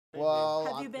Well,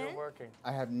 Have you You're been? working.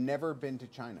 I have never been to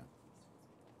China.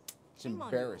 It's Shame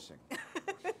on you. embarrassing.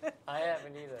 I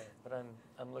haven't either, but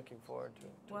I'm looking forward to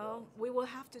it. Well, we will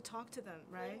have to talk to them,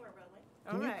 right?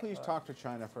 Can All you right. please talk to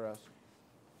China for us?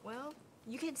 Well,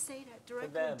 you can say that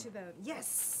directly them. to them.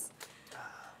 Yes.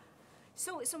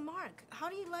 So Mark, how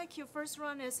do you like your first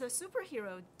run as a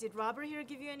superhero? Did Robert here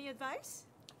give you any advice?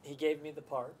 He gave me the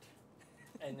part,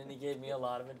 and then he gave me a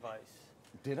lot of advice.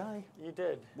 Did I? You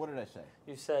did. What did I say?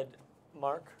 You said,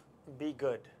 Mark, be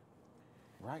good.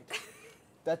 Right.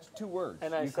 That's 2 words.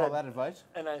 And I you call said- that advice?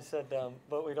 And I said,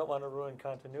 but we don't want to ruin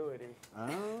continuity. Oh.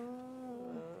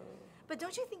 But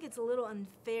don't you think it's a little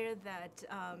unfair that,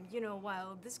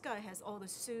 while this guy has all the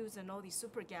suits and all these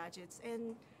super gadgets,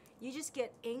 and you just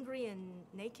get angry and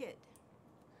naked?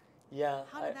 Yeah,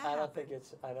 How did that I don't happen?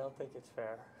 think it's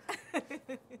fair.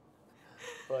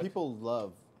 But People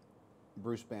love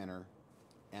Bruce Banner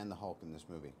and the Hulk in this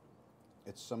movie.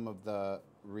 It's some of the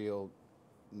real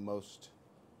most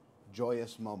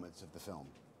joyous moments of the film.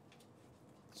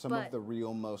 Some of But- the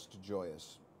real most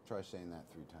joyous. Try saying that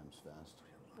 3 times fast.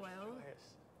 Well, yes,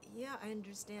 yeah, I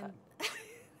understand.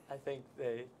 I think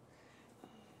they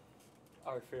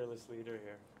our fearless leader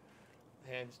here,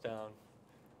 hands down,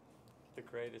 the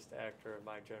greatest actor of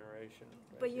my generation.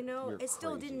 right But here. You're it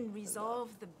still crazy. didn't resolve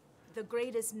the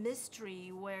greatest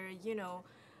mystery where,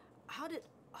 how does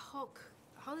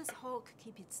Hulk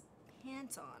keep his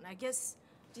pants on? I guess,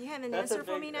 do you have an That's a answer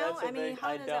for big- me now? that's a I mean, big- how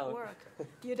I does that don't. work?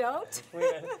 You don't?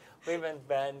 We've been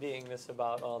bandying this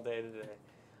about all day today.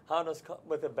 How does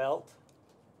with a belt?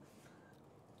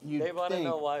 You'd They want to think-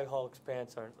 know why Hulk's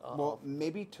pants aren't off. Well,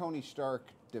 maybe Tony Stark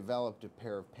developed a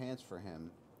pair of pants for him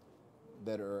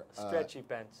that are Stretchy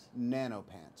pants. nano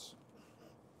pants.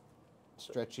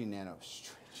 Stretchy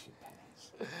pants.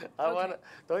 I want to.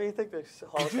 Don't you think there's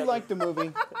Hulk? Did you like the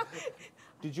movie?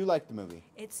 Did you like the movie?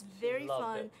 It's very loved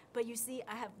fun, it. but you see,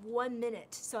 I have 1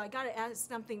 minute, so I got to ask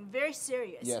something very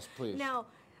serious. Yes, please. Now,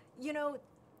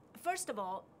 first of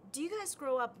all, do you guys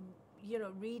grow up,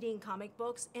 reading comic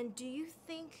books, and do you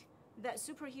think that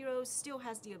superheroes still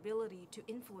has the ability to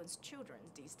influence children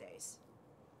these days?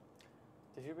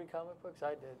 Did you read comic books?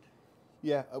 I did.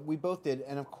 Yeah, we both did,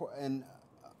 and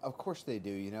of course they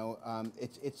do.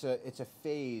 It's a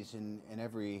phase in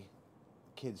every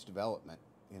kid's development.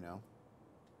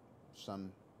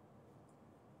 Some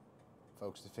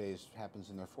folks, the phase happens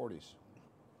in their 40s.